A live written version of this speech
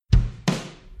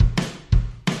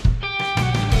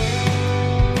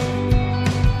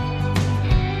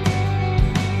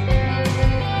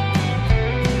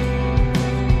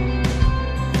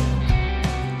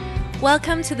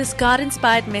Welcome to this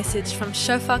God-inspired message from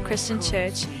Shofar Christian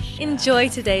Church. Enjoy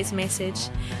today's message.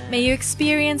 May you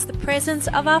experience the presence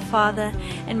of our Father,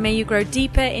 and may you grow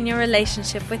deeper in your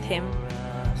relationship with Him.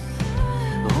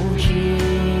 Oh, Jesus,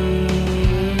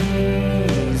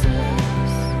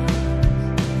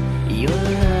 your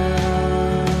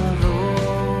love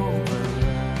over us.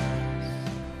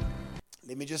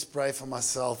 Let me just pray for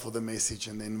myself for the message,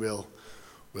 and then we'll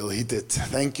hit it.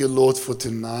 Thank you, Lord, for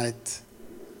tonight.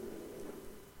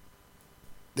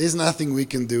 There's nothing we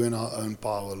can do in our own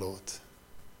power, Lord.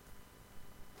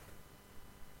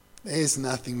 There's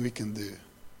nothing we can do.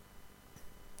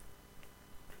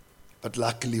 But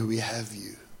luckily we have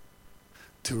you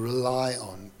to rely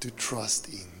on, to trust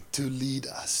in, to lead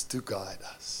us, to guide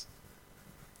us.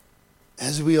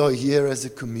 As we are here as a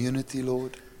community,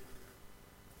 Lord,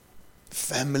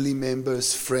 family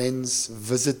members, friends,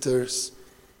 visitors,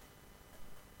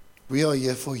 we are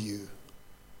here for you.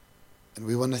 And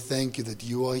we want to thank you that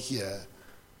you are here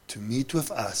to meet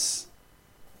with us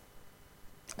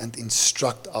and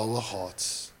instruct our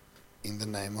hearts in the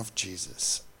name of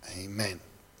Jesus. Amen.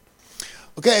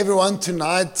 Okay, everyone,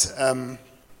 tonight I'm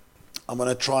going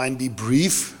to try and be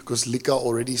brief because Lika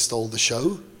already stole the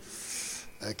show.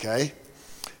 Okay.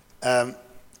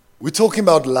 We're talking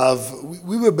about love.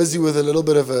 We were busy with a little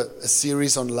bit of a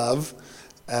series on love.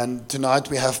 And tonight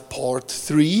we have part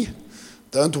 3.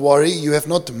 Don't worry, you have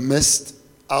not missed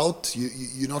out.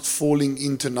 You're not falling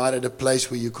in tonight at a place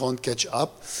where you can't catch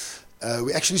up.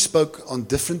 We actually spoke on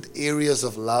different areas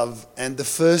of love, and the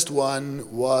first one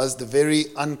was the very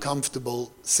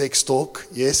uncomfortable sex talk.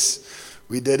 Yes,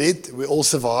 we did it. We all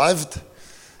survived,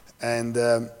 and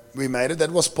we made it.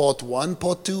 That was part 1.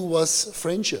 Part 2 was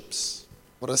friendships.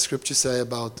 What does Scripture say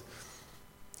about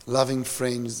loving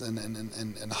friends,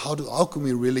 and how can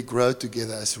we really grow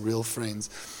together as real friends?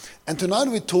 And tonight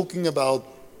we're talking about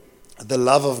the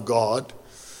love of God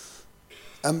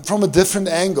from a different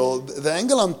angle. The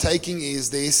angle I'm taking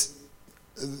is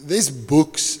there's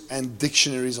books and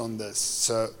dictionaries on this.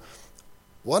 So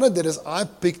what I did is I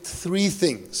picked 3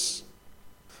 things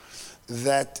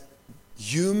that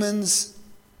humans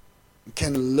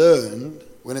can learn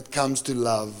when it comes to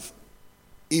love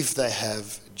if they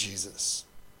have Jesus.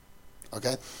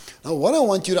 Okay? Now what I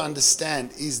want you to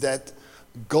understand is that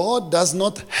God does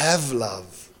not have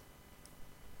love.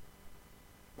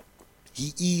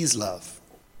 He is love.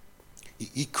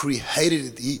 He created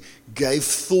it. He gave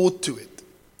thought to it.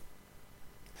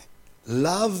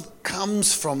 Love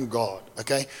comes from God.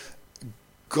 Okay?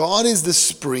 God is the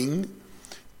spring,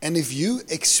 and if you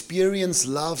experience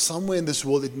love somewhere in this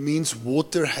world, it means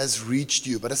water has reached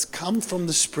you, but it's come from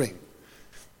the spring.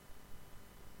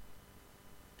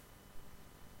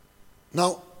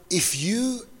 Now, if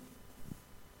you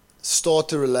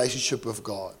start a relationship with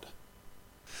God,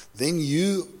 then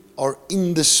you are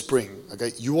in the spring,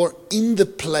 okay? You are in the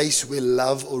place where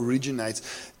love originates.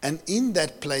 And in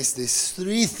that place, there's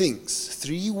 3 things,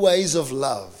 3 ways of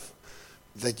love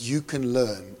that you can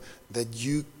learn that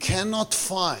you cannot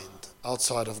find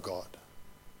outside of God.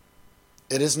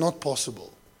 It is not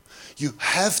possible. You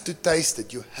have to taste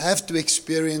it. You have to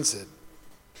experience it.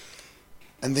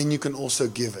 And then you can also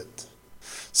give it.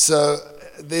 So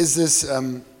there's this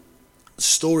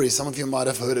story, some of you might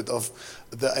have heard it, of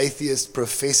the atheist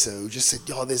professor who just said,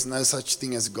 there's no such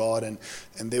thing as God. And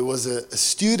there was a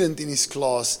student in his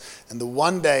class, and the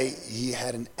one day he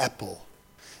had an apple.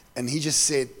 And he just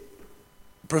said,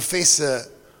 Professor,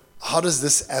 how does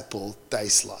this apple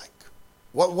taste like?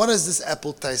 What does this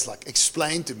apple taste like?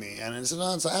 Explain to me. And he said,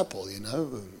 it's an apple, I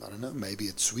don't know, maybe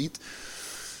it's sweet.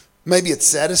 Maybe it's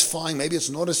satisfying, maybe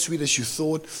it's not as sweet as you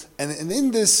thought. And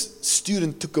then this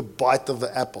student took a bite of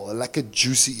the apple, like a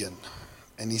juicy in.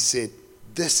 And he said,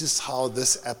 this is how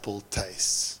this apple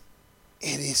tastes.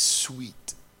 It is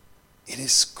sweet. It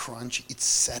is crunchy. It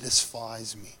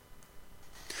satisfies me.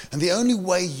 And the only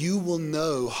way you will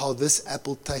know how this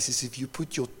apple tastes is if you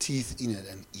put your teeth in it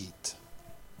and eat.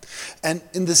 And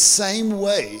in the same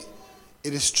way,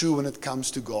 it is true when it comes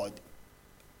to God.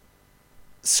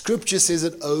 Scripture says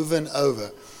it over and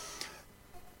over.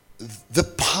 The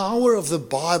power of the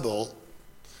Bible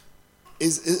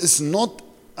is not,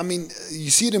 you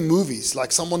see it in movies,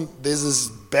 like there's this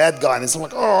bad guy and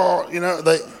someone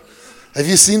have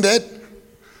you seen that?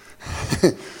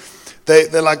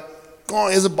 They're like,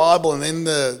 here's a Bible, and then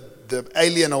the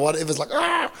alien or whatever is like,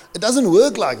 it doesn't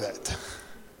work like that.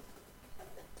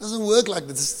 It doesn't work like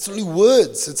that. It's only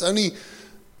words. It's only,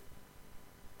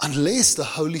 unless the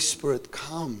Holy Spirit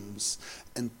comes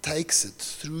and takes it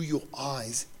through your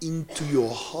eyes into your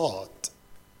heart,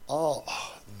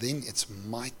 then it's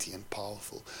mighty and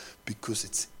powerful because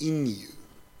it's in you.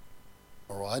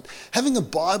 All right? Having a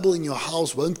Bible in your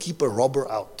house won't keep a robber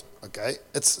out. Okay?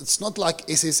 It's not like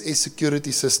SSS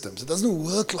security systems. It doesn't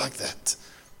work like that.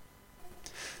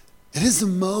 It is the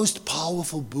most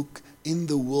powerful book in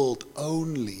the world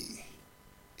only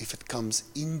if it comes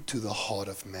into the heart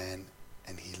of man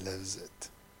and he lives it.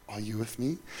 Are you with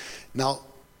me? Now,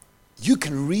 you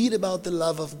can read about the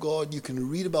love of God, you can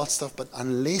read about stuff, but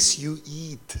unless you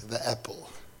eat the apple,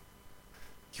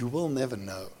 you will never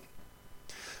know.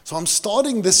 So I'm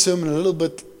starting this sermon a little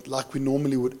bit like we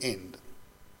normally would end,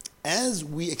 as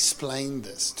we explain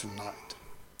this tonight.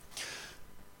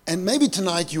 And maybe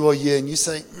tonight you are here and you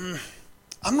say,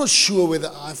 I'm not sure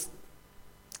whether I've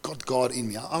got God in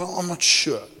me. I'm not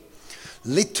sure.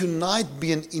 Let tonight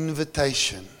be an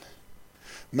invitation.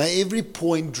 May every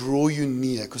point draw you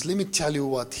near. Because let me tell you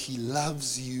what, He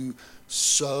loves you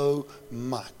so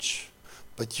much.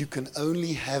 But you can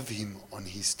only have Him on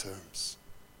His terms.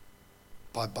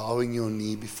 By bowing your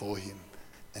knee before Him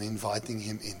and inviting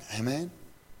Him in. Amen?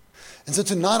 And so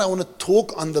tonight I want to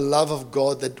talk on the love of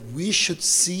God that we should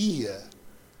see here.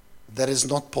 That is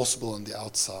not possible on the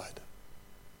outside.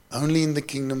 Only in the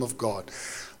kingdom of God.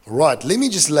 Right, let me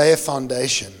just lay a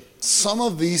foundation. Some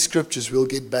of these scriptures we'll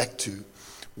get back to.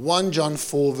 1 John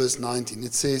 4 verse 19.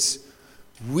 It says,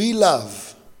 we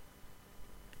love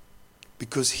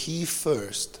because He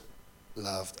first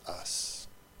loved us.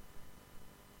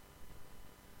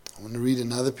 I want to read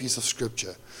another piece of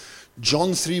scripture.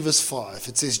 John 3 verse 5.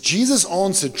 It says, Jesus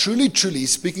answered, truly, truly,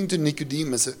 speaking to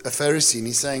Nicodemus, a Pharisee, and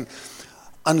he's saying,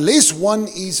 unless one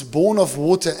is born of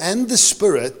water and the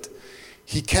Spirit,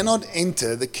 he cannot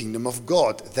enter the kingdom of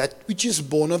God. That which is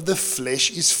born of the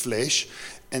flesh is flesh,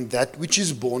 and that which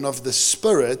is born of the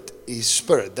Spirit is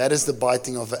spirit. That is the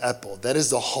biting of the apple. That is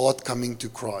the heart coming to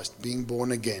Christ, being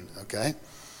born again. Okay?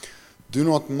 Do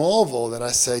not marvel that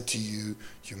I say to you,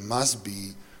 you must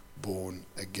be born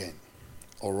again.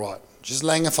 All right. Just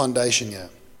laying a foundation here.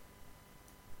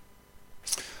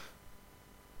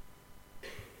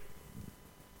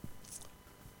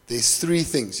 There's three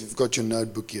things. You've got your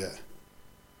notebook here.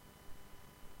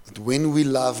 That when we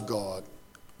love God,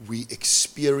 we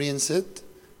experience it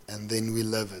and then we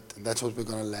live it. And that's what we're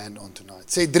going to land on tonight.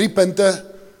 Sê 3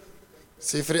 punte.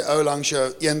 Sê vir die ou langs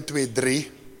jou 1, 2,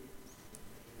 3.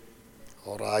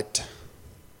 All right.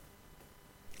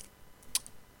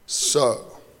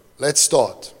 So, let's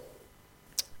start.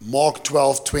 Mark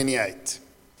 12:28.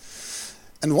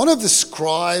 And one of the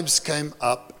scribes came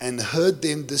up and heard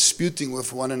them disputing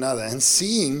with one another. And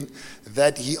seeing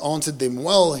that he answered them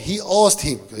well, he asked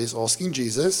him, he's asking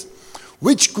Jesus,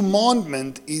 which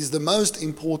commandment is the most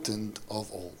important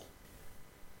of all?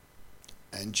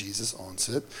 And Jesus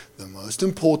answered, the most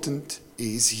important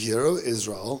is, hear, O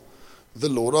Israel, the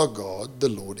Lord our God, the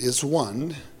Lord is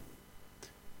one.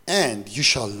 And you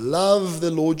shall love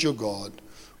the Lord your God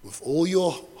with all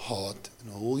your heart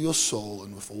and all your soul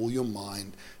and with all your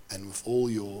mind and with all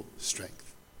your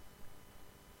strength.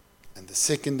 And the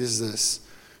second is this,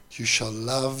 you shall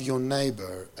love your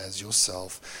neighbor as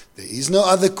yourself. There is no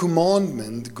other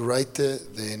commandment greater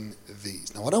than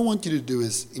these. Now what I want you to do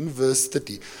is, in verse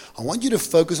 30, I want you to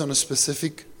focus on a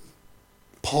specific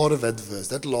part of that verse,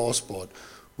 that last part,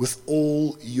 with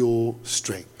all your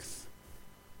strength.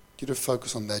 I want you to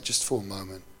focus on that just for a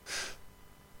moment.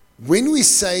 When we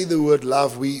say the word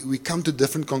love, we come to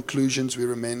different conclusions. We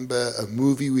remember a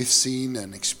movie we've seen,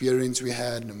 an experience we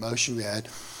had, an emotion we had.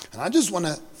 And I just want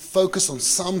to focus on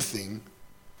something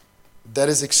that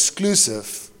is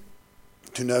exclusive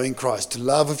to knowing Christ, to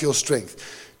love with your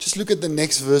strength. Just look at the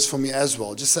next verse for me as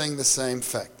well, just saying the same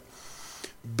fact.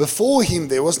 Before him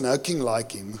there was no king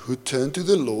like him, who turned to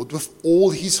the Lord with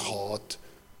all his heart,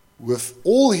 with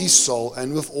all his soul,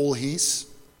 and with all his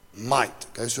might.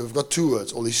 Okay, so we've got two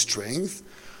words, all his strength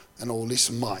and all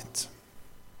his might.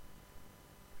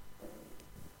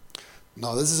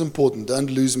 Now this is important, don't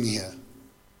lose me here.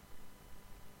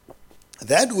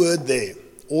 That word there,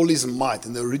 all his might,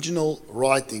 in the original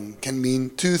writing can mean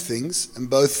two things, and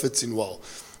both fits in well.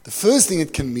 The first thing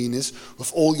it can mean is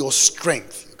with all your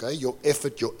strength, okay, your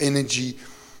effort, your energy,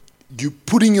 you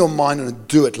putting your mind on it,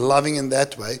 do it, loving in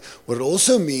that way. What it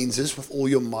also means is with all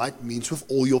your might means with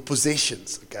all your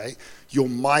possessions, okay? Your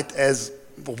might as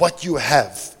what you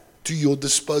have to your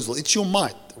disposal. It's your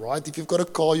might, right? If you've got a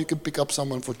car, you can pick up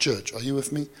someone for church. Are you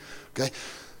with me? Okay?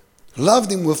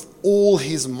 Loved him with all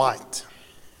his might.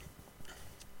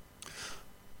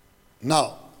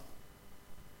 Now,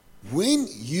 when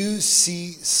you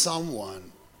see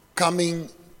someone coming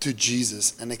to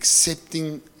Jesus and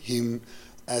accepting him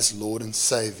as Lord and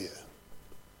Savior,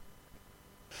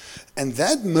 and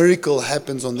that miracle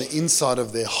happens on the inside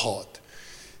of their heart,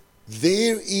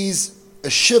 there is a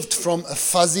shift from a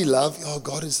fuzzy love, oh,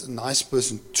 God is a nice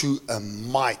person, to a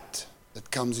might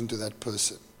that comes into that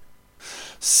person.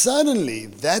 Suddenly,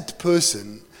 that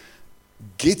person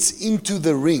gets into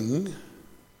the ring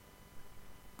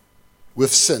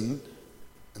with sin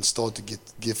and start to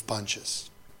give punches.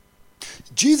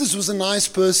 Jesus was a nice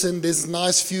person. There's a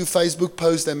nice few Facebook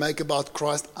posts they make about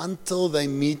Christ until they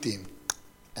meet him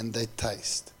and they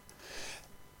taste.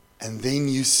 And then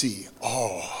you see,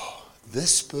 oh,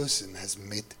 this person has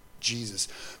met Jesus,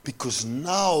 because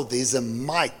now there's a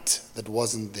might that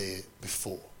wasn't there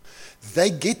before.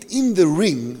 They get in the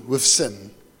ring with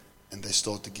sin and they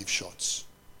start to give shots.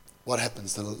 What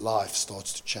happens? The life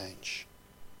starts to change.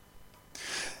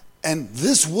 And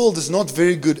this world is not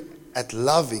very good at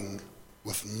loving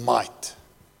with might.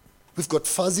 We've got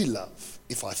fuzzy love.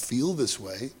 If I feel this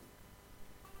way,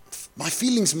 my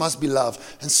feelings must be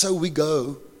love. And so we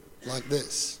go like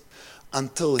this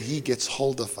until he gets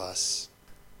hold of us.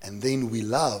 And then we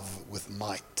love with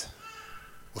might,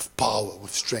 with power,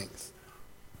 with strength.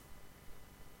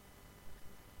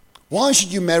 Why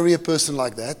should you marry a person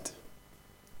like that?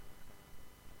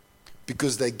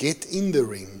 Because they get in the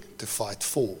ring to fight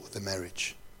for the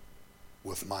marriage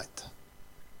with might.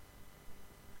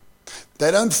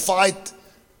 They don't fight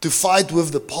to fight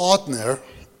with the partner.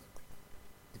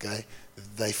 Okay?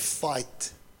 They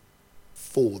fight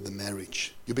for the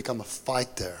marriage. You become a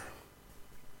fighter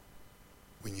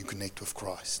when you connect with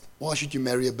Christ. Why should you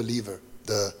marry a believer?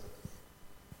 Because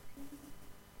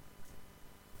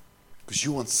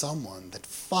you want someone that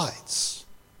fights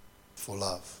for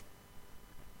love.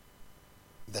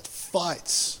 That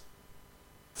fights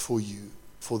for you,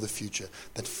 for the future.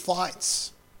 That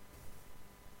fights.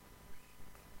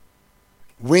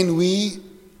 When we,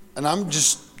 and I'm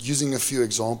just using a few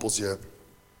examples here.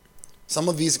 Some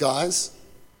of these guys,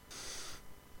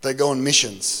 they go on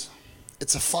missions.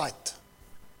 It's a fight.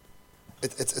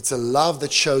 It's a love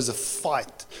that shows a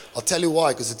fight. I'll tell you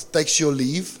why, because it takes your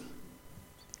leave.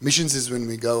 Missions is when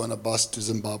we go on a bus to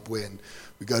Zimbabwe and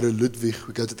we go to Ludwig,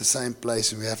 we go to the same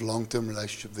place and we have long-term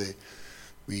relationship there.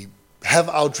 We have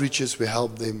outreaches, we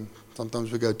help them.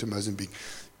 Sometimes we go to Mozambique.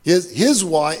 Here's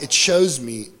why it shows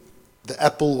me the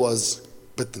apple was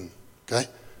bitten, okay?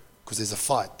 Because there's a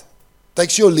fight.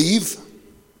 Takes your leave,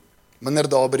 minder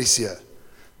daar by die see.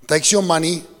 Takes your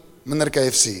money, minder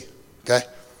KFC, okay?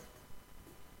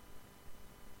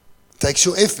 Takes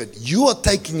your effort. You are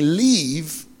taking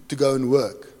leave to go and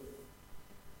work.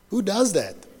 Who does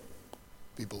that?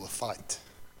 People will fight.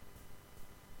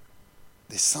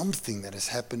 There's something that is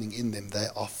happening in them. They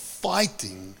are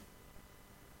fighting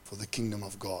for the kingdom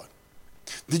of God.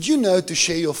 Did you know to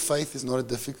share your faith is not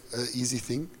a easy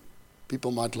thing?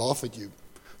 People might laugh at you.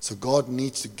 So God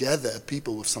needs to gather a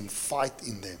people with some fight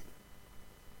in them.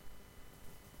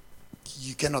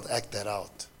 You cannot act that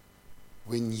out.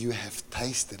 When you have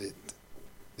tasted it,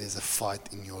 there's a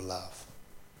fight in your love.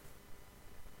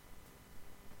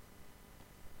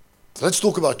 So let's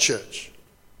talk about church.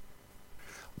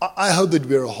 I hope that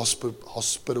we're a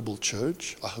hospitable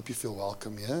church. I hope you feel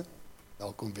welcome here.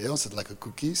 Welkom weer, ons het lekker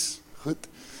koekies. Goed.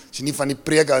 As jy nie van die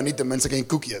preek hou nie, ten minste kan jy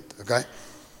koek eet, okay?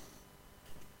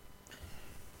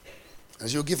 En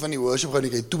as jy ook nie van die worship hou nie,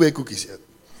 kan jy 2 koekies eet.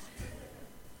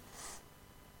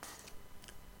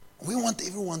 We want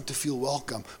everyone to feel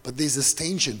welcome, but there's this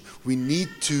tension. We need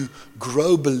to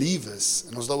grow believers.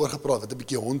 En ons daaroor gepraat, wat 'n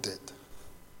bietjie hond het.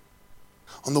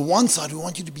 On the one side, we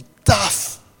want you to be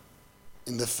tough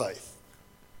in the faith.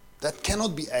 That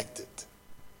cannot be acted.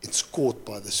 It's caught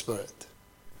by the Spirit.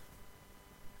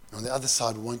 And on the other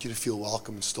side, we want you to feel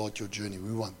welcome and start your journey.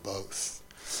 We want both.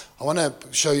 I want to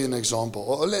show you an example.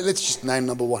 Or let's just name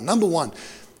number one. Number one,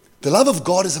 the love of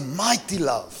God is a mighty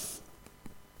love.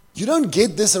 You don't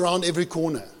get this around every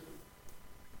corner.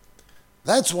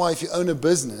 That's why if you own a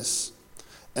business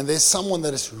and there's someone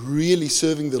that is really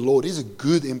serving the Lord, he's a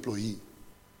good employee.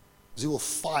 Because he will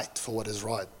fight for what is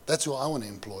right. That's who I want to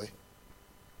employ.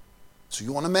 So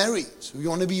you want to marry. So you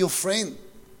want to be your friend.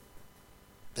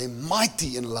 They're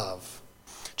mighty in love.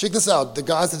 Check this out. The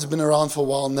guys that's been around for a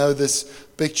while know this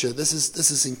picture. This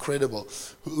is incredible.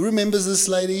 Who remembers this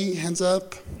lady? Hands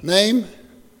up. Name?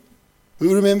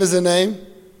 Who remembers her name?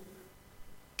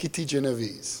 Kitty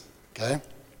Genovese. Okay?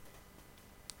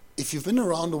 If you've been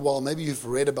around a while, maybe you've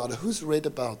read about her. Who's read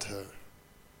about her?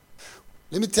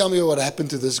 Let me tell you what happened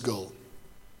to this girl.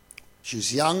 She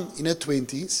was young, in her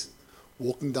 20s,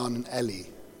 walking down an alley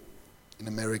in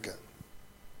America.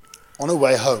 On her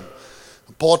way home.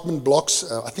 Apartment blocks,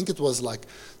 I think it was like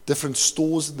different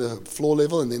stores at the floor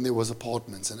level, and then there was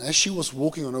apartments. And as she was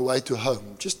walking on her way to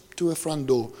home, just to her front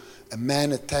door, a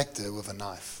man attacked her with a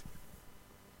knife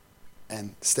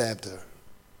and stabbed her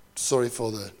Sorry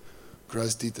for the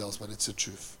gross details, but it's the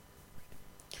truth.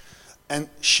 And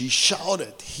she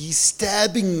shouted, he's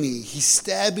stabbing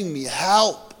me,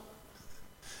 help.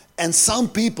 And some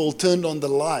people turned on the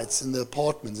lights in the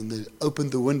apartments and they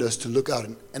opened the windows to look out.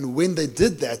 And when they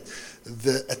did that,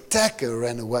 the attacker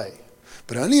ran away.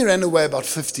 But only ran away about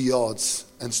 50 yards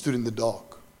and stood in the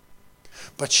dark.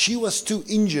 But she was too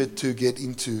injured to get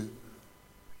into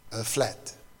her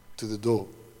flat, to the door.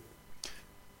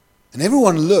 And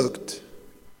everyone looked,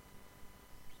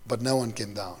 but no one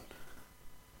came down.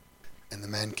 And the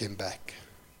man came back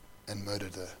and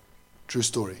murdered her. True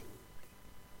story.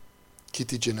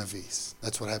 Kitty Genovese.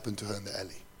 That's what happened to her in the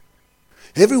alley.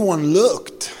 Everyone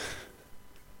looked,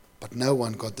 but no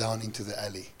one got down into the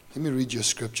alley. Let me read you a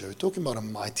scripture. We're talking about a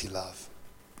mighty love.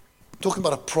 We're talking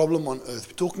about a problem on earth.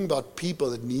 We're talking about people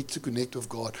that need to connect with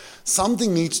God.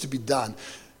 Something needs to be done.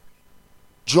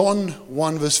 John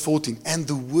 1 verse 14. And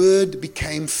the Word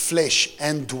became flesh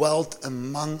and dwelt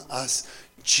among us.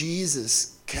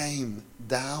 Jesus came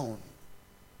down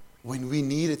when we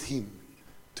needed Him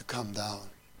to come down.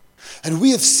 And we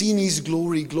have seen His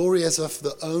glory, glory as of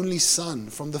the only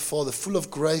Son from the Father, full of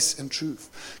grace and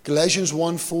truth. Galatians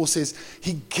 1:4 says,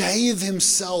 He gave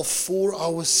Himself for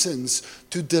our sins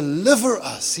to deliver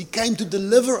us. He came to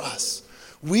deliver us.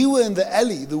 We were in the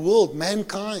alley, the world,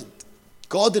 mankind.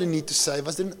 God didn't need to save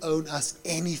us, didn't owe us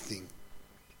anything.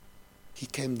 He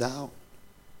came down,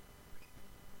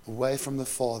 away from the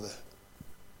Father,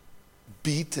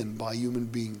 beaten by human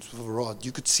beings with a rod.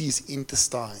 You could see His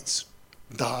intestines.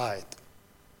 Died.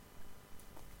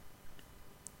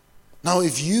 Now,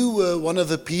 if you were one of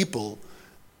the people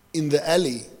in the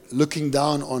alley looking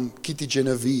down on Kitty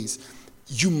Genovese,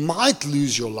 you might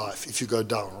lose your life if you go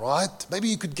down, right? Maybe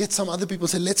you could get some other people and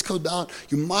say, let's go down.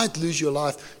 You might lose your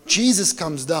life. Jesus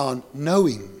comes down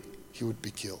knowing He would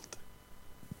be killed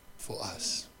for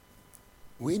us.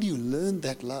 Where do you learn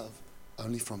that love?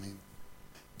 Only from Him.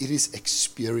 It is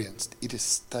experienced. It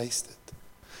is tasted.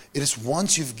 It is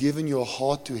once you've given your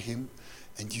heart to Him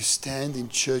and you stand in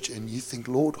church and you think,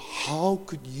 Lord, how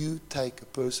could you take a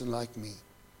person like me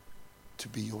to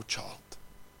be your child?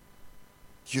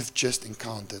 You've just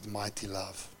encountered mighty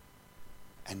love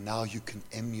and now you can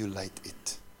emulate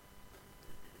it.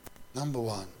 Number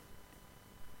one,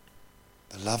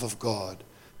 the love of God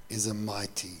is a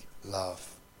mighty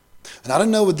love. And I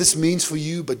don't know what this means for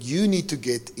you, but you need to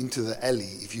get into the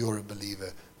alley if you're a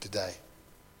believer today.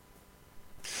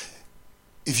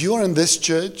 If you are in this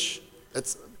church,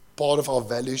 that's part of our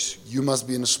values, you must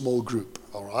be in a small group,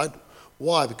 all right?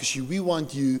 Why? Because we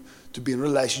want you to be in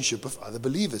relationship with other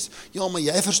believers. Ja, maar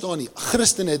jy verstaan nie,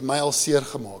 Christen het my al seer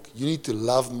gemaak. You need to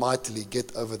love mightily,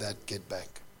 get over that, get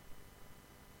back.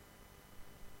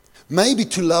 Maybe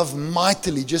to love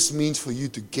mightily just means for you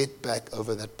to get back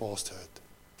over that past hurt.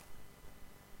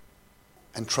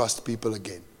 And trust people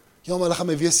again. Ja, maar hulle gaan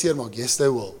my weer seer maak. Yes, they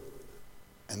will.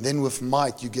 And then with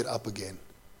might, you get up again.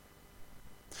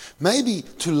 Maybe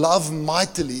to love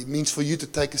mightily means for you to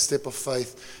take a step of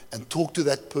faith and talk to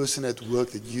that person at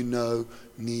work that you know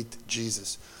need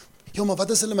Jesus. Ja, maar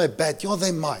wat as hulle my bad? Ja,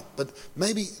 they might. But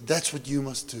maybe that's what you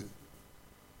must do.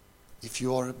 If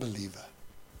you are a believer,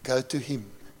 go to Him.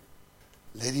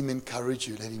 Let Him encourage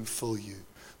you. Let Him fill you.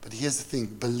 But here's the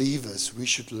thing. Believers, we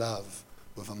should love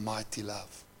with a mighty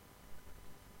love.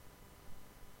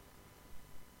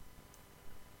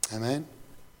 Amen?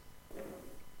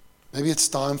 Maybe it's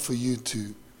time for you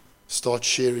to start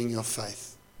sharing your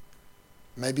faith.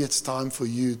 Maybe it's time for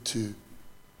you to,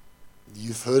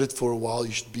 you've heard it for a while,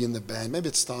 you should be in the band. Maybe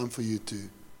it's time for you to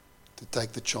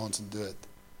take the chance and do it.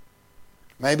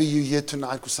 Maybe you're here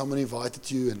tonight because someone invited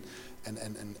you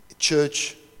and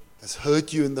church has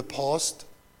hurt you in the past.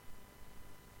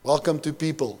 Welcome to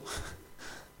people.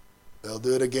 They'll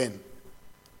do it again.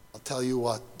 I'll tell you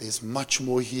what, there's much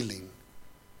more healing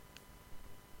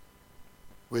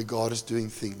where God is doing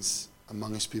things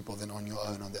among His people than on your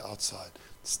own on the outside.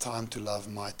 It's time to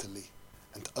love mightily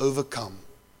and overcome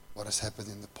what has happened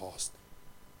in the past.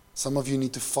 Some of you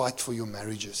need to fight for your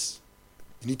marriages.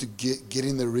 You need to get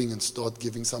in the ring and start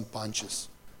giving some punches.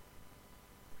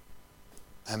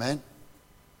 Amen?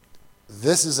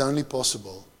 This is only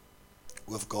possible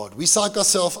with God. We psych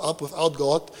ourselves up without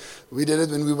God. We did it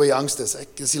when we were youngsters.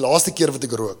 Dis die laaste keer wat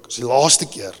ek rook. Dis die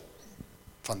laaste keer.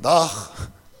 Vandag.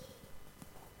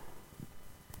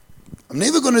 I'm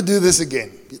never going to do this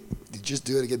again. You just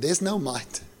do it again. There's no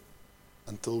might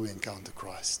until we encounter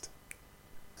Christ.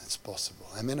 It's possible.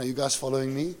 Amen. Are you guys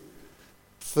following me?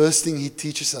 First thing He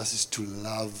teaches us is to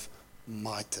love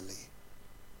mightily.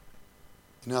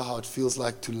 You know how it feels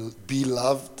like to be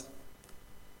loved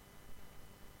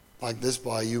like this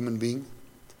by a human being?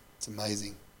 It's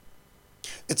amazing.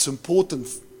 It's important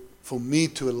for me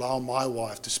to allow my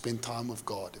wife to spend time with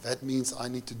God. If that means I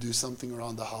need to do something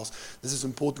around the house, this is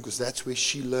important because that's where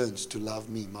she learns to love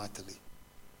me mightily.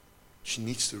 She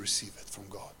needs to receive it from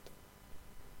God.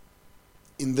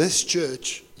 In this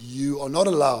church, you are not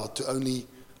allowed to only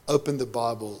open the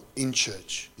Bible in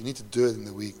church. You need to do it in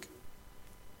the week.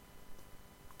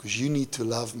 Because you need to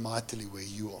love mightily where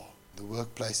you are. The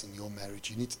workplace, in your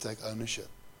marriage. You need to take ownership.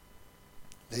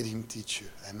 Let him teach you.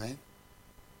 Amen?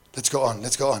 Let's go on.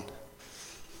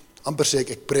 Amper sê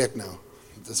ek preek nou.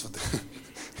 Dis wat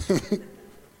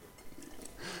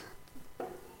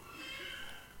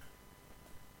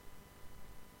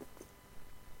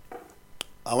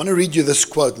I want to read you this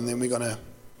quote and then we're going to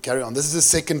carry on. This is the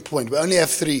second point. We only have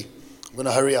 3. I'm going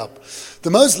to hurry up. The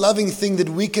most loving thing that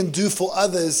we can do for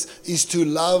others is to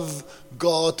love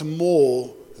God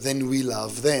more than we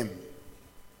love them.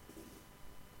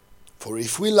 For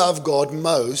if we love God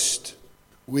most,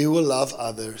 we will love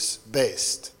others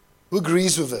best. Who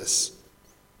agrees with this?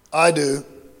 I do.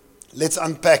 Let's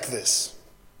unpack this.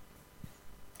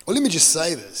 Well, let me just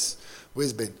say this.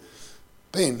 Where's Ben?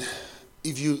 Ben,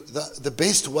 the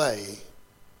best way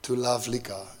to love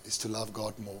Lika is to love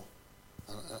God more.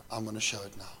 I'm going to show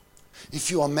it now. If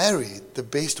you are married, the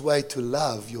best way to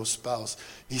love your spouse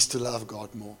is to love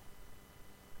God more.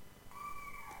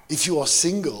 If you are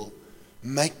single,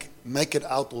 make it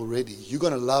out already. You're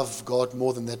going to love God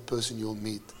more than that person you'll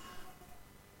meet.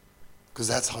 Because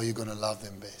that's how you're going to love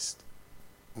them best.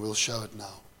 We'll show it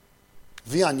now.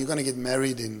 Vian, you're going to get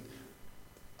married in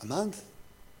a month?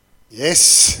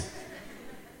 Yes.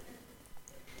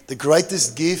 The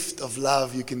greatest gift of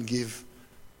love you can give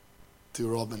to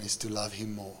Robin is to love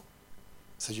him more.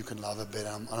 So you can love her better.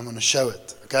 I'm going to show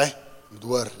it. Okay?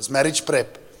 It's marriage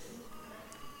prep.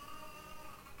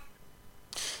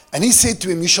 And he said to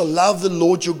him, you shall love the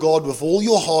Lord your God with all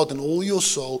your heart and all your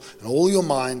soul and all your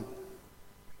mind.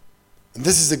 And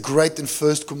this is the great and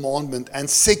first commandment. And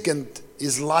second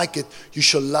is like it, you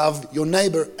shall love your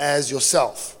neighbor as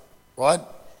yourself. Right?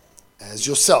 As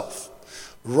yourself.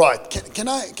 Right. Can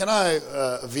I,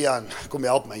 Vian, kom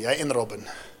help my, jy en Robin.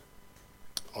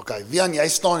 Okay, Vian, jy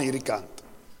staan hierdie kant.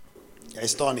 Jy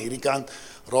staan hierdie kant.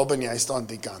 Robin, jy staan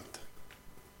die kant.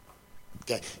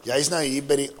 Okay, jy is nou hier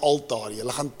by die altaar.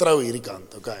 Julle gaan trou hierdie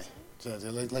kant. Okay. So,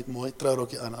 jy lyk mooi,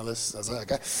 trourokkie aan, alles.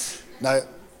 Okay.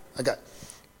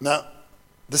 Now,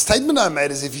 the statement I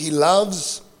made is if he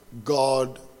loves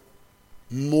God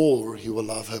more, he will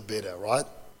love her better, right?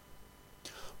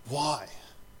 Why?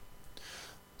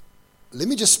 Let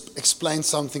me just explain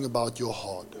something about your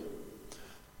heart.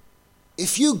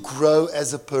 If you grow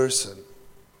as a person,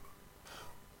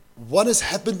 what has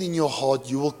happened in your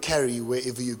heart, you will carry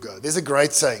wherever you go. There's a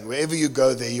great saying, wherever you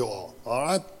go, there you are. All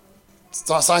right? It's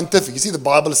scientific. You see, the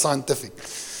Bible is scientific.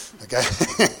 Okay?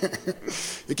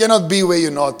 You cannot be where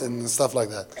you're not and stuff like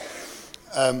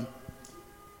that.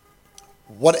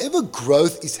 Whatever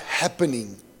growth is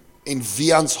happening in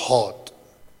Vian's heart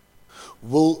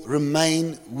will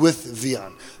remain with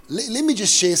Vian. Let me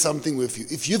just share something with you.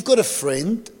 If you've got a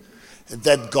friend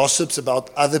that gossips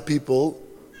about other people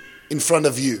in front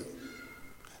of you,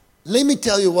 let me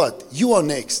tell you what, you are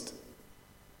next.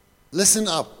 Listen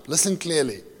up, listen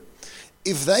clearly.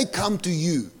 If they come to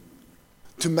you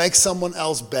to make someone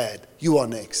else bad, you are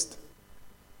next.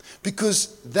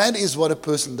 Because that is what a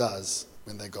person does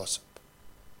when they gossip.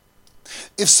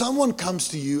 If someone comes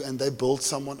to you and they build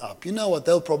someone up, you know what,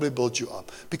 they'll probably build you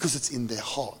up because it's in their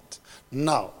heart.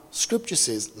 Now, Scripture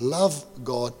says, love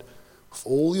God with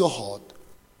all your heart,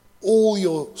 all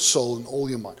your soul, and all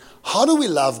your mind. How do we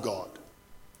love God?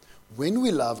 When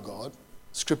we love God,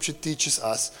 Scripture teaches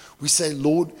us, we say,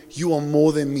 Lord, you are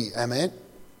more than me. Amen?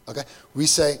 Okay? We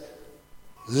say,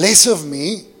 less of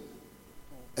me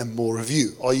and more of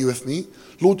you. Are you with me?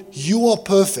 Lord, you are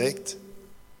perfect.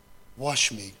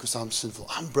 Wash me because I'm sinful.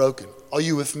 I'm broken. Are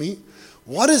you with me?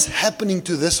 What is happening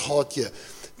to this heart here?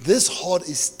 This heart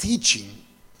is teaching,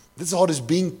 this heart is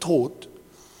being taught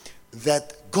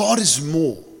that God is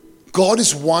more. God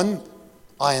is one,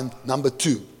 I am number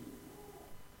two.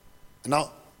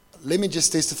 Now, let me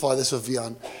just testify this of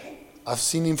Vian. I've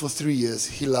seen him for 3 years.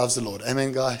 He loves the Lord.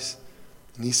 Amen, guys?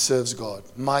 And he serves God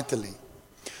mightily.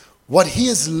 What he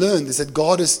has learned is that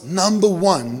God is number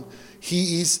one.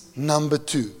 He is number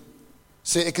two.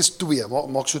 Sê ek is 2.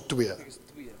 Maak so 2. Okay,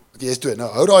 jy's 2. Nou,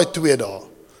 hou daai 2 daar.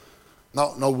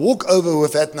 Now walk over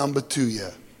with that number 2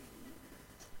 here.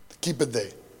 Keep it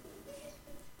there.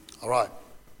 All right.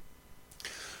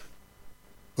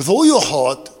 With all your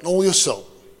heart and all your soul.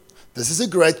 This is a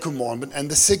great commandment. And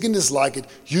the second is like it.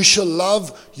 You shall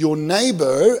love your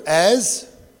neighbor as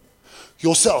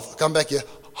Yourself. Come back here.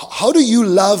 How do you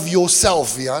love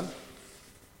yourself, Jan?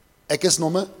 Ek is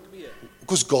nommer?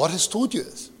 Because God has taught you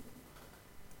this.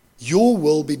 Your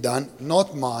will be done,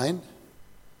 not mine.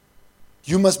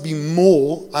 You must be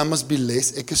more, I must be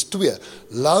less. Ek is 2.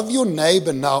 Love your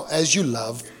neighbor now as you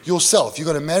love yourself. You're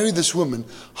going to marry this woman.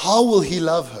 How will he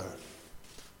love her?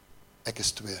 Ek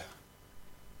is 2.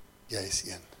 Jy is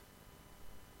 1.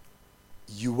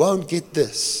 You won't get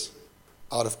this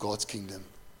out of God's kingdom.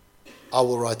 I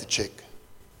will write the check.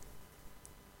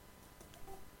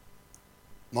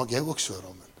 Maak jy ook so,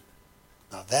 Roman?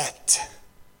 Now that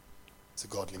is a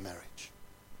godly marriage.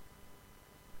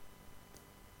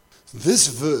 This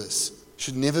verse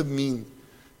should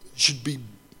be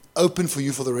open for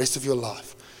you for the rest of your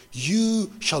life.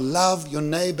 You shall love your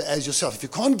neighbor as yourself. If you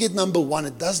can't get number 1,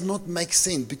 it does not make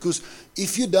sense, because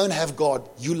if you don't have God,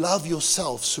 you love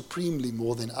yourself supremely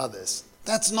more than others.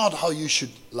 That's not how you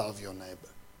should love your neighbor.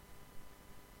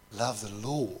 Love the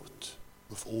Lord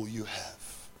with all you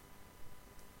have.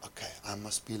 Okay, I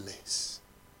must be less.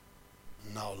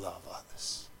 Now love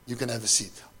others. You can have a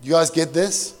seat. You guys get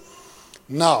this?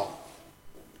 Now,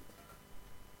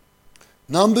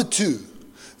 number 2,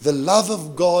 the love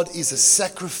of God is a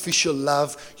sacrificial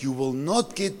love. You will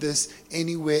not get this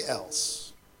anywhere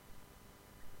else.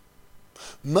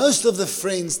 Most of the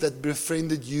friends that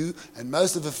befriended you and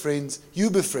most of the friends you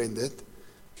befriended,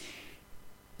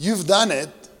 you've done it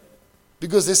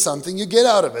because there's something you get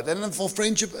out of it. And for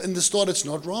friendship in the start, it's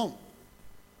not wrong.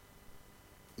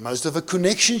 Most of the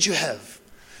connections you have,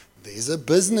 there's a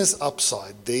business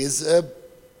upside. There's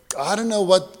I don't know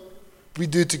what we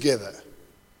do together.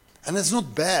 And it's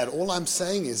not bad. All I'm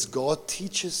saying is God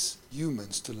teaches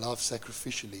humans to love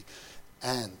sacrificially.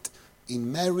 And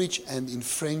in marriage and in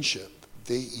friendship,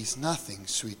 there is nothing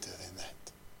sweeter than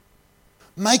that.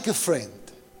 Make a friend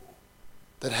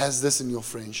that has this in your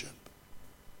friendship.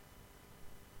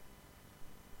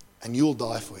 And you'll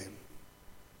die for him.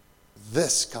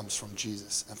 This comes from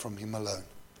Jesus and from him alone.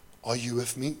 Are you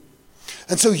with me?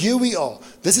 And so here we are.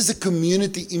 This is a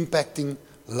community impacting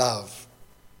love.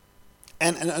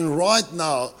 And right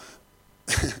now,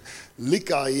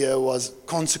 Lika here was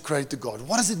consecrated to God.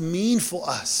 What does it mean for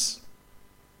us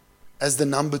as the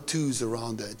number 2s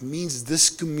around her? It means this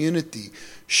community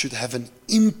should have an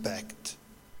impact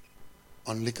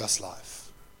on Lika's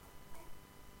life.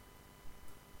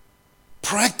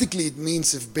 Practically, it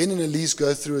means if Ben and Elise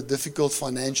go through a difficult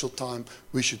financial time,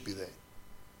 we should be there.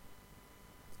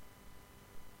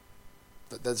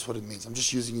 That's what it means. I'm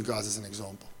just using you guys as an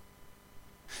example.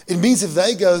 It means if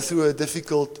they go through a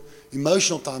difficult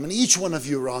emotional time, and each one of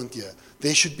you around here,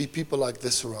 there should be people like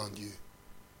this around you.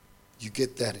 You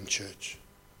get that in church,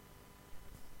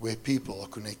 where people are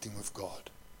connecting with God.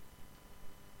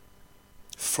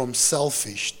 From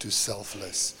selfish to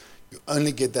selfless. You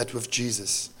only get that with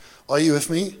Jesus. Are you with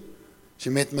me?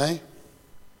 You met me?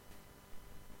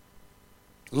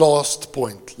 Last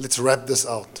point. Let's wrap this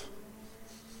out.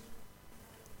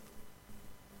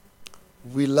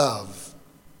 We love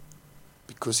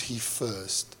because he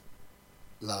first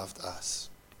loved us.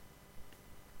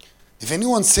 If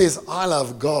anyone says, I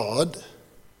love God,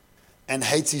 and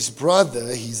hates his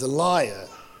brother, he's a liar.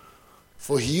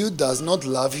 For he who does not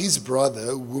love his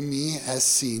brother whom he has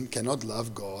seen cannot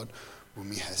love God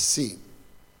whom he has seen.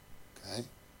 Okay?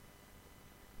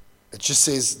 It just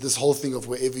says this whole thing of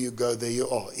wherever you go, there you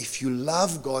are. If you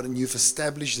love God and you've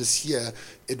established this here,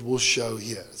 it will show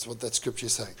here. That's what that scripture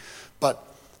is saying. But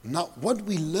now, what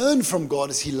we learn from God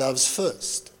is he loves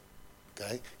first.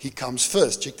 Okay? He comes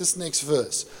first. Check this next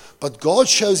verse. But God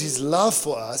shows his love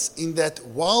for us in that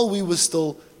while we were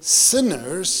still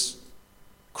sinners,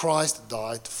 Christ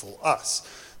died for us.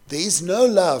 There is no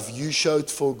love you showed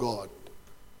for God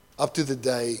up to the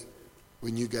day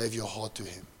when you gave your heart to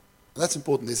him. And that's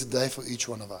important. There's a day for each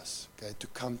one of us, okay, to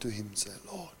come to him and say,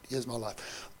 Lord, here's my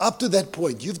life. Up to that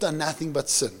point, you've done nothing but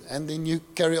sin. And then you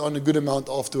carry on a good amount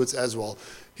afterwards as well.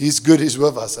 He's good, he's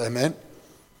with us, amen?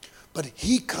 But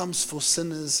he comes for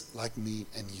sinners like me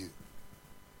and you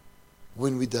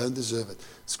when we don't deserve it.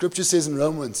 Scripture says in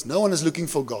Romans, no one is looking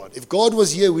for God. If God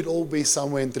was here, we'd all be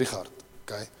somewhere in Trichard,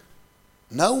 okay?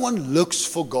 No one looks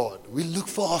for God. We look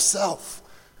for ourselves,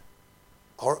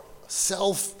 our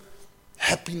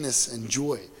self-happiness and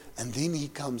joy. And then he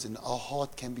comes and our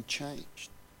heart can be changed,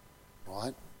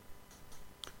 right?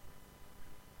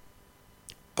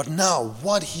 But now,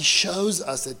 what he shows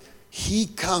us that he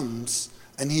comes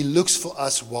and he looks for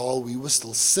us while we were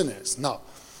still sinners. Now,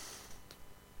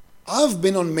 I've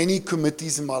been on many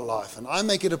committees in my life, and I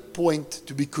make it a point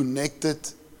to be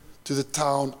connected to the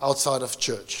town outside of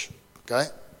church. Okay?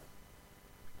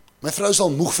 My vrou sal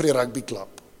moeg vir die rugby klub.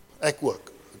 Ek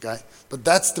ook, okay? But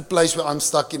that's the place where I'm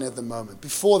stuck in at the moment.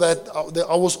 Before that,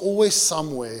 I was always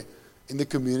somewhere in the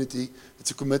community.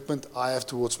 It's a commitment I have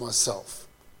towards myself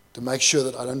to make sure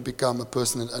that I don't become a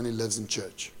person that only lives in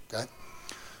church, okay?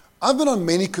 I've been on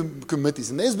many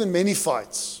committees, and there's been many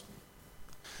fights.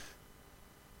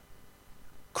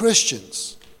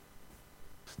 Christians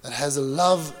that has a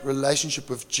love relationship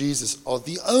with Jesus are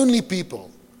the only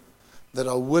people that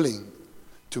are willing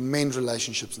to mend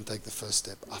relationships and take the first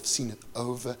step. I've seen it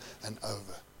over and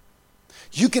over.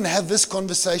 You can have this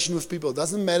conversation with people. It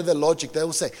doesn't matter the logic. They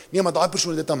will say, nee, maar daai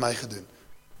persoon het dit aan my gedoen.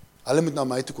 Hulle moet na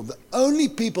my toe kom. The only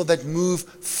people that move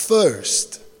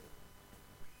first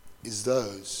is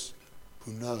those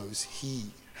who knows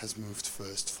he has moved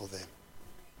first for them.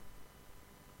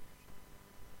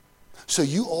 So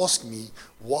you ask me,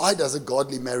 why does a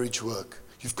godly marriage work?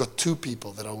 You've got two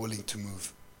people that are willing to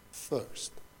move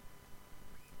first.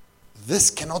 This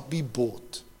cannot be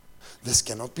bought. This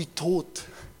cannot be taught.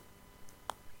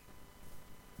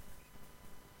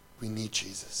 We need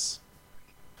Jesus.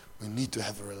 We need to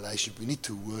have a relationship. We need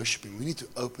to worship Him. We need to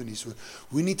open His Word.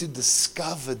 We need to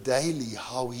discover daily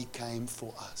how He came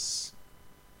for us.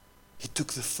 He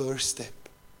took the first step.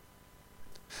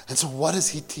 And so what does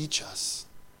He teach us?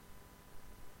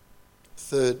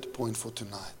 Third point for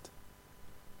tonight.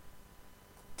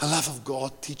 The love of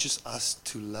God teaches us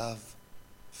to love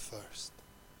first.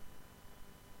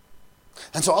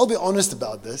 And so I'll be honest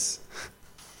about this.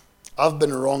 I've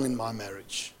been wrong in my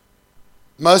marriage.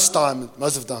 Most of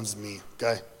the time it's me,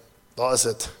 okay? Daar is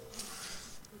it.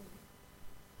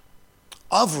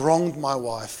 I've wronged my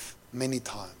wife many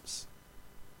times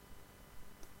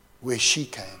where she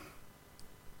came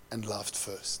and loved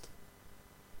first.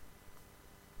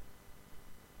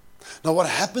 Now what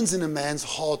happens in a man's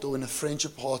heart or in a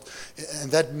friendship heart in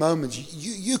that moment,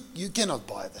 you cannot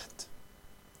buy that.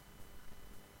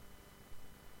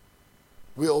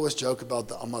 We always joke about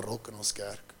the Amarok in ons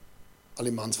kerk. Al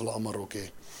die mans wil 'n Amarok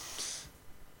hê.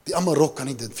 Die Amarok kan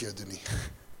nie dit vir jou doen nie.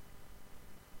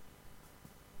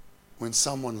 When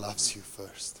someone loves you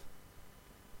first.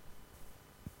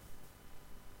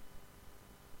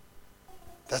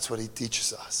 That's what He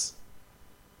teaches us.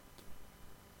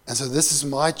 And so this is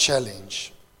my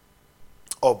challenge.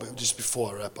 Oh, but just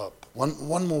before I wrap up,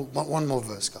 one more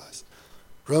verse, guys.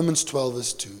 Romans 12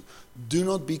 verse 2. Do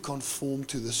not be conformed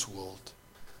to this world,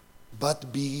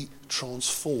 but be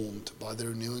transformed by the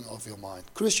renewing of your mind.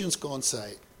 Christians can't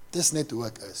say, dis net hoe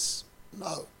ek is.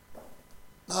 No.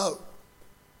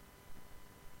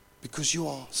 Because you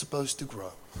are supposed to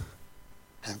grow.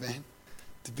 Amen?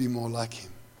 To be more like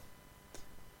Him.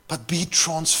 But be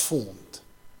transformed.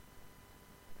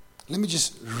 Let me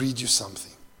just read you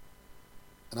something.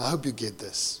 And I hope you get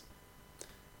this.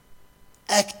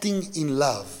 Acting in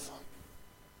love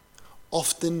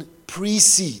often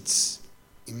precedes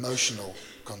emotional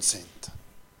consent.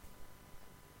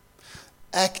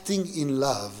 Acting in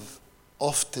love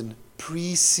often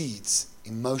precedes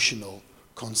emotional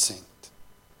consent.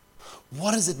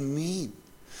 What does it mean?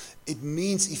 It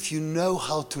means if you know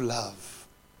how to love,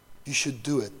 you should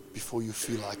do it before you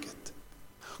feel like it.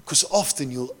 Because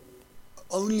often you'll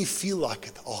only feel like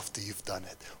it after you've done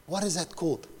it. What is that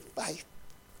called? Faith.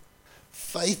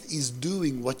 Faith is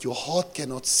doing what your heart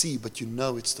cannot see, but you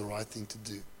know it's the right thing to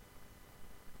do.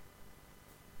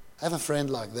 I have a friend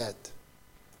like that.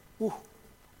 Ooh,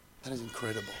 that is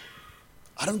incredible.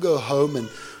 I don't go home and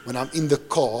when I'm in the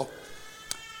car,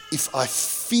 if I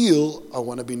feel I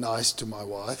want to be nice to my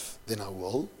wife, then I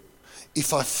will.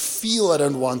 If I feel I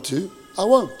don't want to, I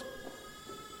won't.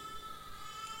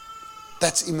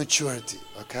 That's immaturity,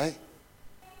 okay?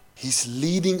 He's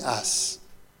leading us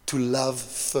to love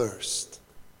first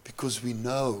because we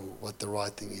know what the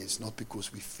right thing is, not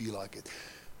because we feel like it.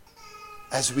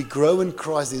 As we grow in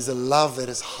Christ, there's a love that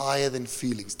is higher than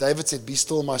feelings. David said, be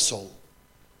still my soul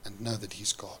and know that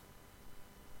He's God.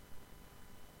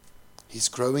 He's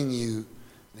growing you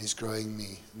and He's growing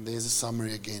me. And there's a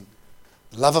summary again.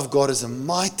 The love of God is a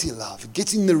mighty love. It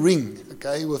gets in the ring,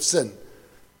 okay, with sin.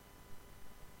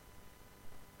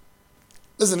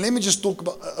 Listen, let me just talk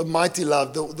about a mighty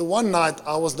love. The one night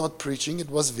I was not preaching, it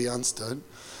was Vianstone.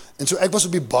 And so ek was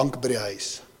op die bank by die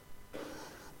huis.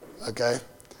 Okay?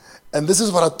 And this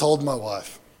is what I told my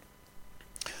wife.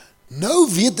 Nou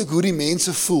weet ek hoe die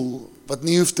mense voel wat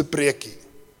nie hoef te preek nie.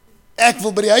 Ek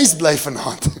wil by die huis bly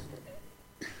vanaand.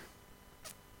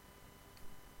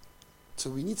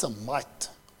 So we need some might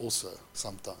also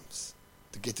sometimes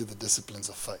to get to the disciplines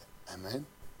of faith. Amen?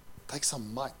 Take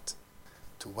some might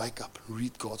to wake up and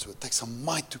read God's word. Take some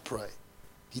might to pray.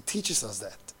 He teaches us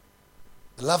that.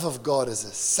 The love of God is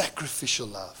a sacrificial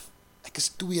love. Ek is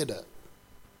tweede.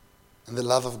 And the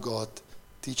love of God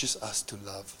teaches us to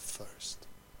love first.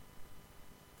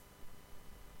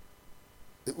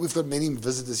 We've got many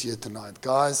visitors here tonight.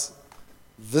 Guys,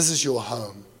 this is your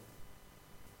home.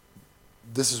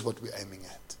 This is what we're aiming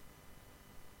at.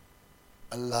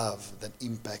 A love that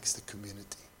impacts the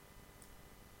community.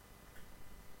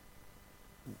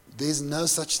 There's no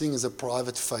such thing as a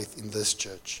private faith in this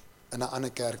church. In 'n ander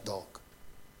kerk dalk.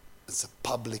 It's a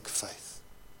public faith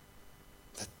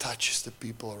that touches the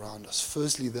people around us.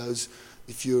 Firstly, those,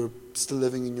 if you're still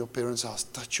living in your parents' house,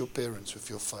 touch your parents with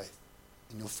your faith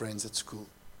and your friends at school.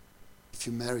 If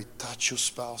you're married, touch your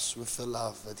spouse with the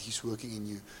love that He's working in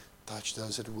you. Touch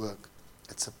those at work.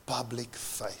 It's a public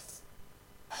faith.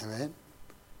 Amen?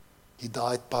 He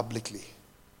died publicly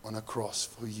on a cross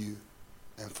for you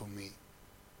and for me.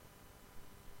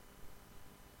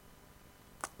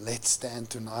 Let's stand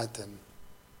tonight and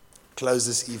close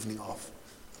this evening off.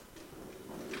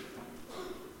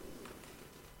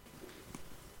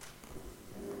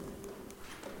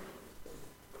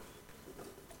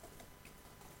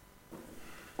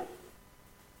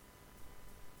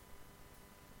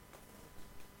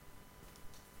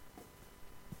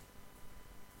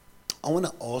 I want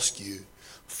to ask you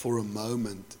for a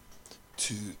moment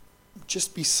to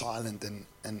just be silent and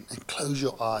close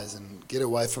your eyes and get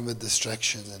away from the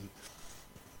distractions. And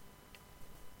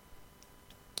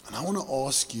I want to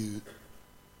ask you,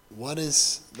 what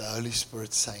is the Holy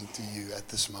Spirit saying to you at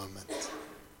this moment?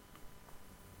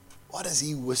 What is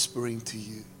He whispering to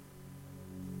you?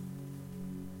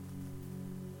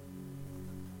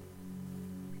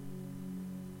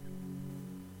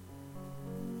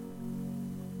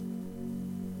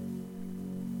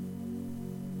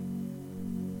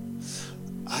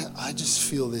 I just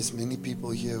feel there's many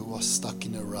people here who are stuck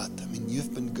in a rut. I mean,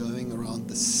 you've been going around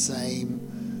the same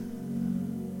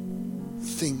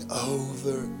thing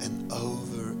over and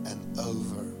over and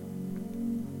over.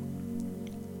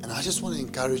 And I just want to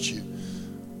encourage you.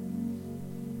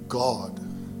 God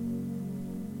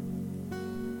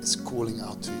is calling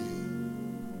out to you.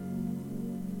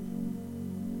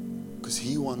 Because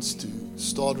He wants to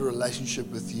start a relationship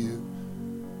with you.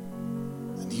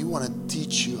 And He wants to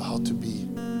teach you how to be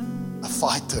a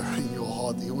fighter in your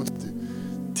heart. He wants to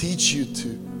teach you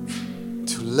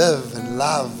to live and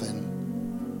love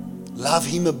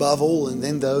Him above all, and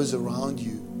then those around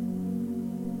you.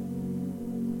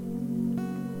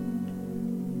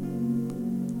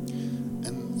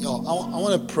 And I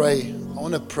want to pray. I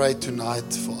want to pray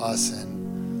tonight for us,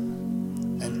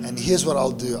 and here's what I'll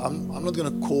do. I'm not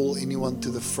going to call anyone to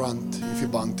the front if you're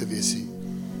bang te wees nie.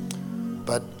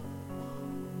 But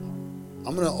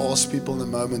I'm going to ask people in a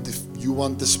moment, if you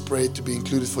want this prayer to be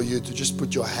included for you, to just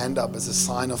put your hand up as a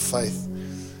sign of faith.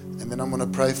 And then I'm going to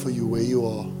pray for you where you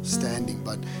are standing.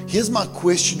 But here's my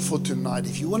question for tonight.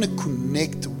 If you want to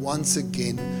connect once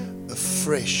again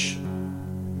afresh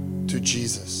to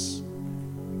Jesus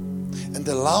and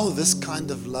allow this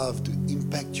kind of love to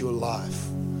impact your life,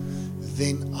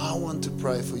 then I want to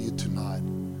pray for you tonight.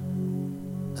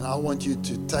 And I want you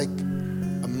to take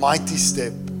a mighty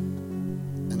step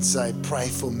and say, pray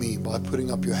for me, by putting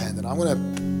up your hand. And I'm going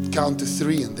to count to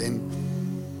 3, and then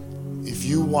if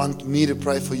you want me to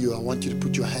pray for you, I want you to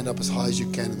put your hand up as high as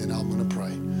you can, and then I'm going to pray.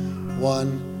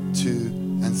 1, 2,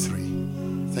 and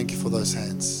 3. Thank you for those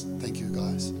hands. Thank you,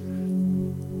 guys.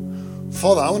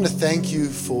 Father, I want to thank you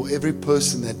for every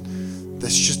person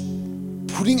that's just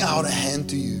putting out a hand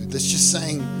to you, that's just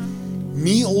saying,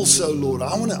 me also, Lord.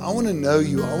 I want to know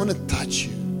you. I want to touch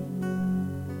you.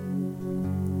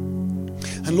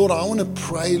 And Lord, I want to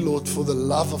pray, Lord, for the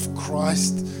love of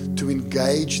Christ to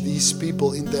engage these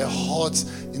people in their hearts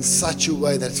in such a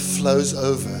way that it flows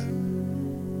over.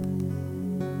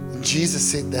 And Jesus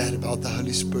said that about the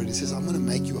Holy Spirit. He says, I'm going to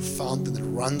make you a fountain that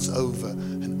runs over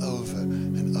and over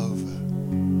and over.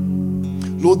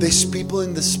 Lord, there's people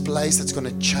in this place that's going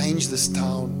to change this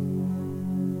town.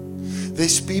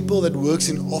 There's people that works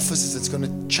in offices that's going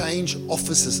to change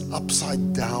offices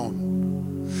upside down.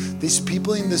 There's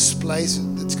people in this place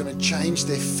that's going to change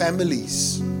their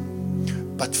families.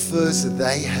 But first,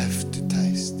 they have to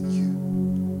taste you.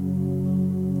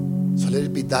 So let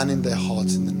it be done in their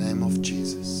hearts in the name of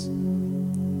Jesus.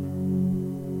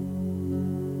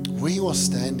 Where you are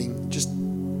standing, just,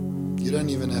 you don't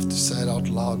even have to say it out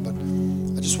loud, but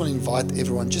I just want to invite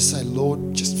everyone, just say,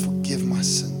 Lord, just forgive my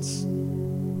sins.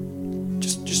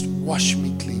 Just wash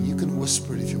me clean. You can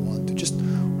whisper it if you want to. Just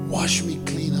wash me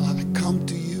clean. I come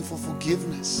to you for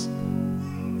forgiveness.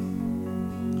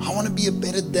 I want to be a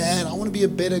better dad. I want to be a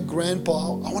better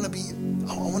grandpa. I want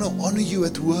to honor you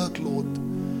at work, Lord.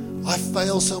 I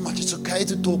fail so much. It's okay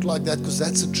to talk like that because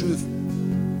that's the truth.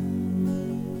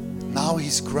 now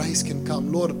His grace can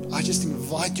come. Lord, I just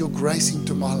invite your grace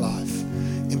into my life.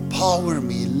 Empower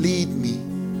me, lead me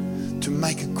to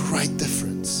make a great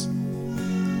difference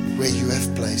where you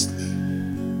have placed me.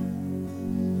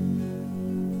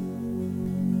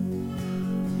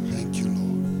 Thank you,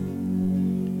 Lord.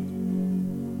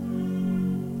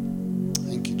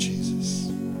 Thank you,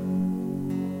 Jesus.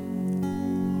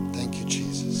 Thank you,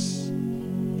 Jesus.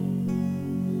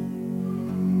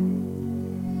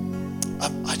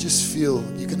 I just feel,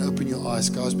 you can open your eyes,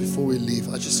 guys, before we leave.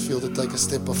 I just feel to take a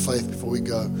step of faith before we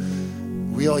go.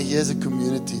 We are here as a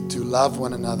community to love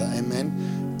one another. Amen.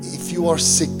 If you are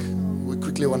sick, we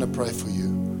quickly want to pray for you.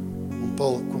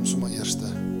 Paul, kom sommer eerste.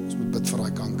 Ons moet bid vir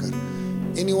daai kanker.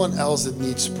 Anyone else that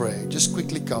needs prayer, just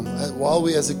quickly come. While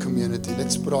we as a community,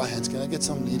 let's put our hands. Can I get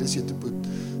some leaders here to put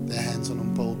their hands on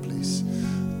Paul, please?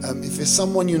 If there's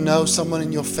someone you know, someone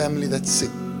in your family that's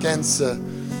sick, cancer,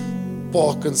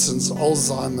 Parkinson's,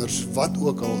 Alzheimer's, wat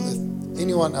ook al,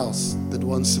 anyone else that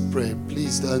wants to pray,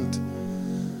 please don't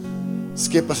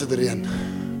skip as dit reën.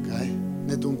 Okay?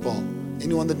 Net doen Paul.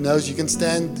 Anyone that knows, you can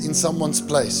stand in someone's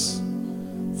place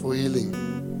for healing.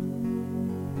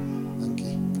 Thank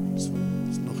you. There's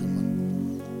nog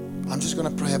iemand. I'm just going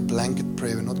to pray a blanket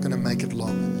prayer. We're not going to make it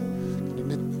long. Kan ek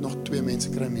net nog 2 mense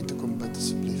kry om hier te kom bid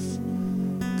asseblief?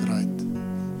 Great.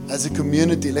 As a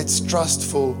community, let's trust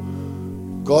for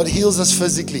God heals us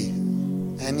physically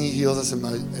and He heals us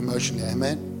emotionally.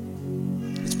 Amen.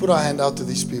 Let's put our hand out to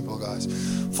these people, guys.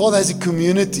 Father, as a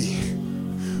community,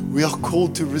 we are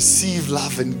called to receive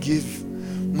love and give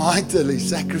mightily,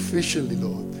 sacrificially,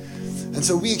 Lord. And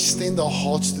so we extend our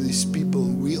hearts to these people.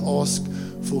 We ask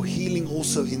for healing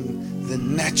also in the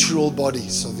natural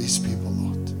bodies of these people,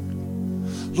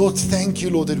 Lord. Lord, thank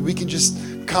you, Lord, that we can just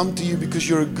come to you because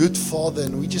you're a good Father,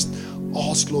 and we just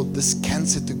ask, Lord, this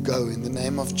cancer to go in the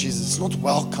name of Jesus. It's not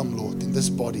welcome, Lord, in this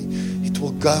body. It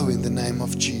will go in the name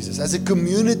of Jesus. As a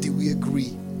community, we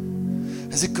agree.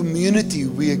 As a community,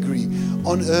 we agree.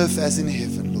 On earth as in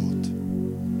heaven,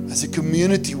 Lord. As a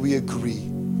community, we agree.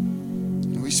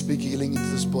 And we speak healing into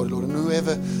this body, Lord. And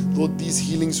whoever, Lord, these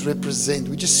healings represent,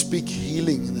 we just speak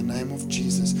healing in the name of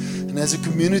Jesus. And as a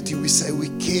community, we say we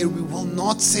care. We will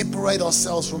not separate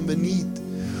ourselves from the need.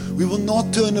 We will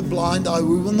not turn a blind eye.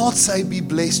 We will not say be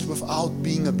blessed without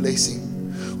being a blessing.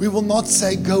 We will not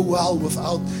say go well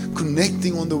without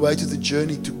connecting on the way to the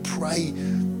journey to pray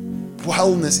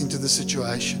wellness into the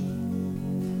situation.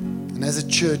 And as a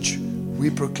church, we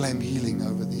proclaim healing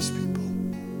over